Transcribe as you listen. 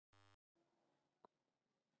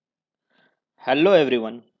Hello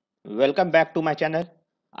everyone, welcome back to my channel.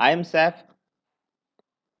 I am Saf.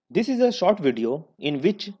 This is a short video in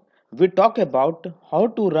which we talk about how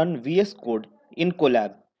to run VS Code in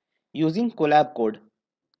Colab using ColabCode.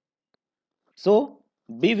 So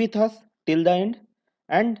be with us till the end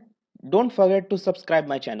and don't forget to subscribe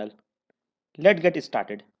my channel. Let's get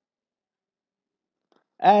started.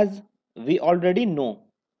 As we already know,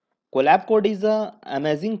 ColabCode is an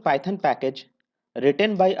amazing Python package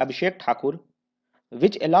written by Abhishek Thakur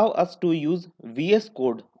which allow us to use VS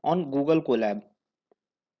Code on Google Colab.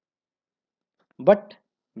 But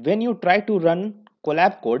when you try to run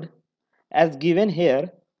ColabCode as given here,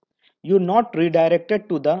 you not redirected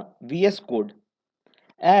to the VS Code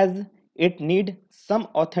as it need some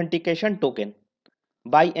authentication token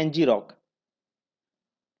by ngrok.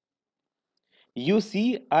 You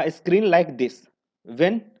see a screen like this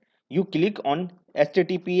when you click on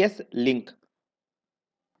HTTPS link.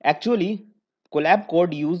 Actually,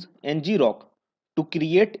 ColabCode use ngrok to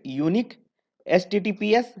create unique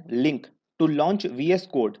HTTPS link to launch VS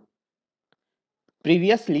Code.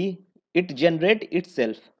 Previously, it generate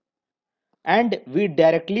itself and we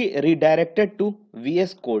directly redirected to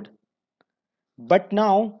VS Code. But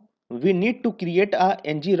now we need to create a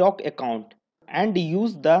ngrok account and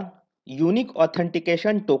use the unique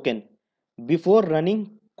authentication token before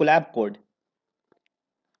running Collab code.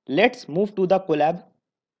 Let's move to the Collab.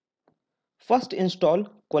 First install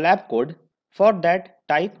Collab code. For that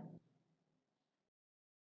type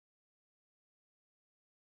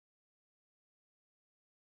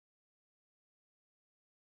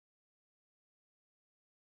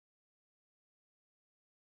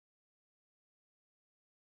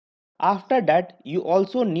after that you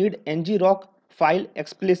also need ngrok file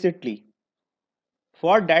explicitly.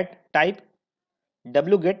 For that type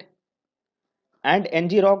wget and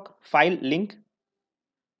ngrok file link.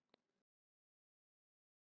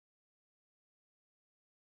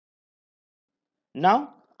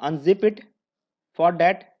 Now unzip it. For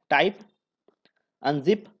that type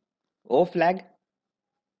unzip o flag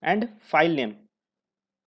and file name.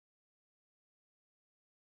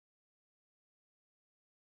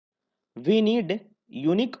 We need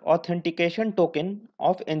unique authentication token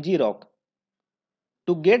of ngrok.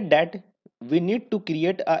 To get that, we need to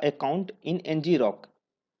create a account in ngrok.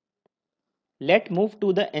 Let's move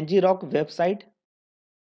to the ngrok website.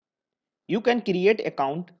 You can create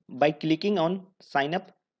account by clicking on sign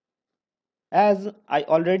up. As I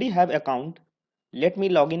already have account, let me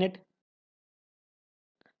log in it.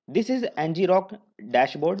 This is ngrok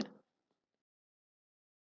dashboard.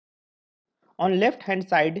 On left hand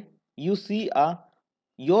side, you see a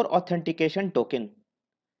your authentication token.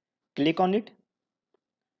 Click on it.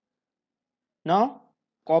 Now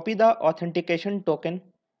copy the authentication token.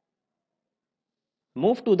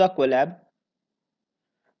 Move to the Collab.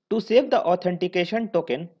 To save the authentication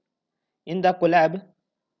token in the Collab,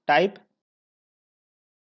 type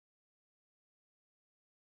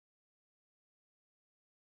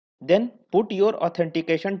then put your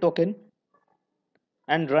authentication token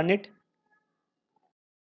and run it.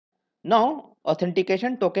 Now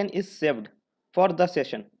authentication token is saved for the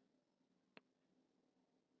session.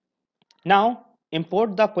 Now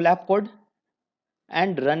import the Collab code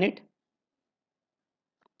and run it.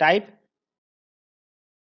 Type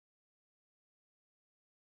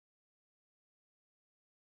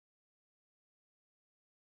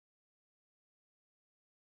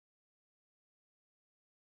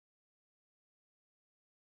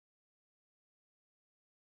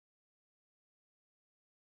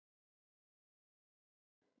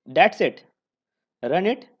that's it. Run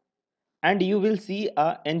it and you will see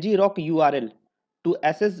a ngrok URL to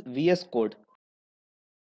access VS Code.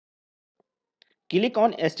 Click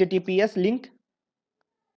on HTTPS link.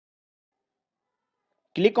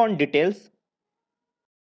 Click on details.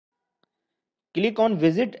 Click on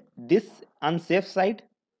visit this unsafe site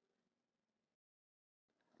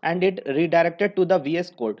and it redirected to the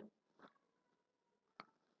VS Code.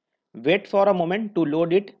 Wait for a moment to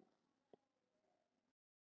load it.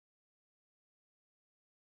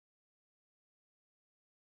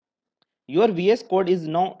 Your VS Code is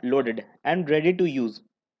now loaded and ready to use.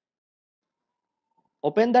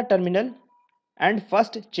 Open the terminal and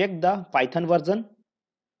first check the Python version.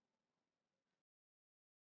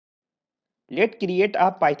 Let's create a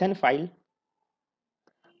Python file.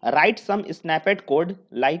 Write some snippet code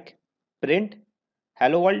like print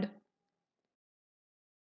hello world.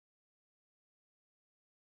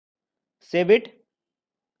 Save it.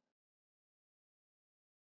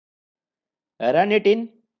 Run it in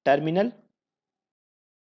terminal.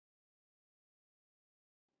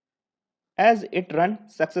 As it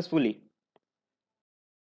runs successfully.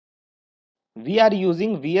 We are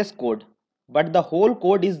using VS Code, but the whole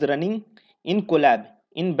code is running in Collab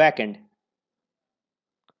in backend.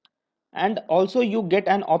 And also you get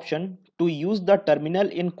an option to use the terminal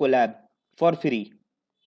in Collab for free.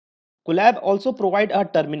 Collab also provide a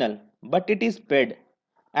terminal, but it is paid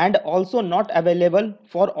and also not available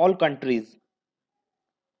for all countries.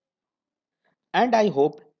 And I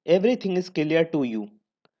hope everything is clear to you.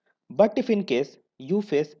 But if in case you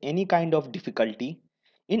face any kind of difficulty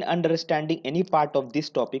in understanding any part of this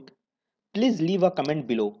topic, please leave a comment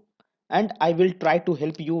below and I will try to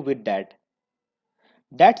help you with that.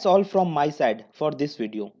 That's all from my side for this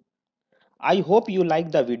video. I hope you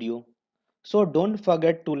like the video. So don't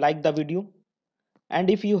forget to like the video, and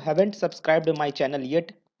if you haven't subscribed my channel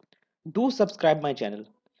yet, do subscribe my channel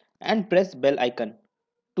and press bell icon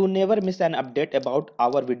to never miss an update about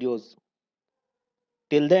our videos.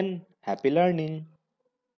 Till then, happy learning.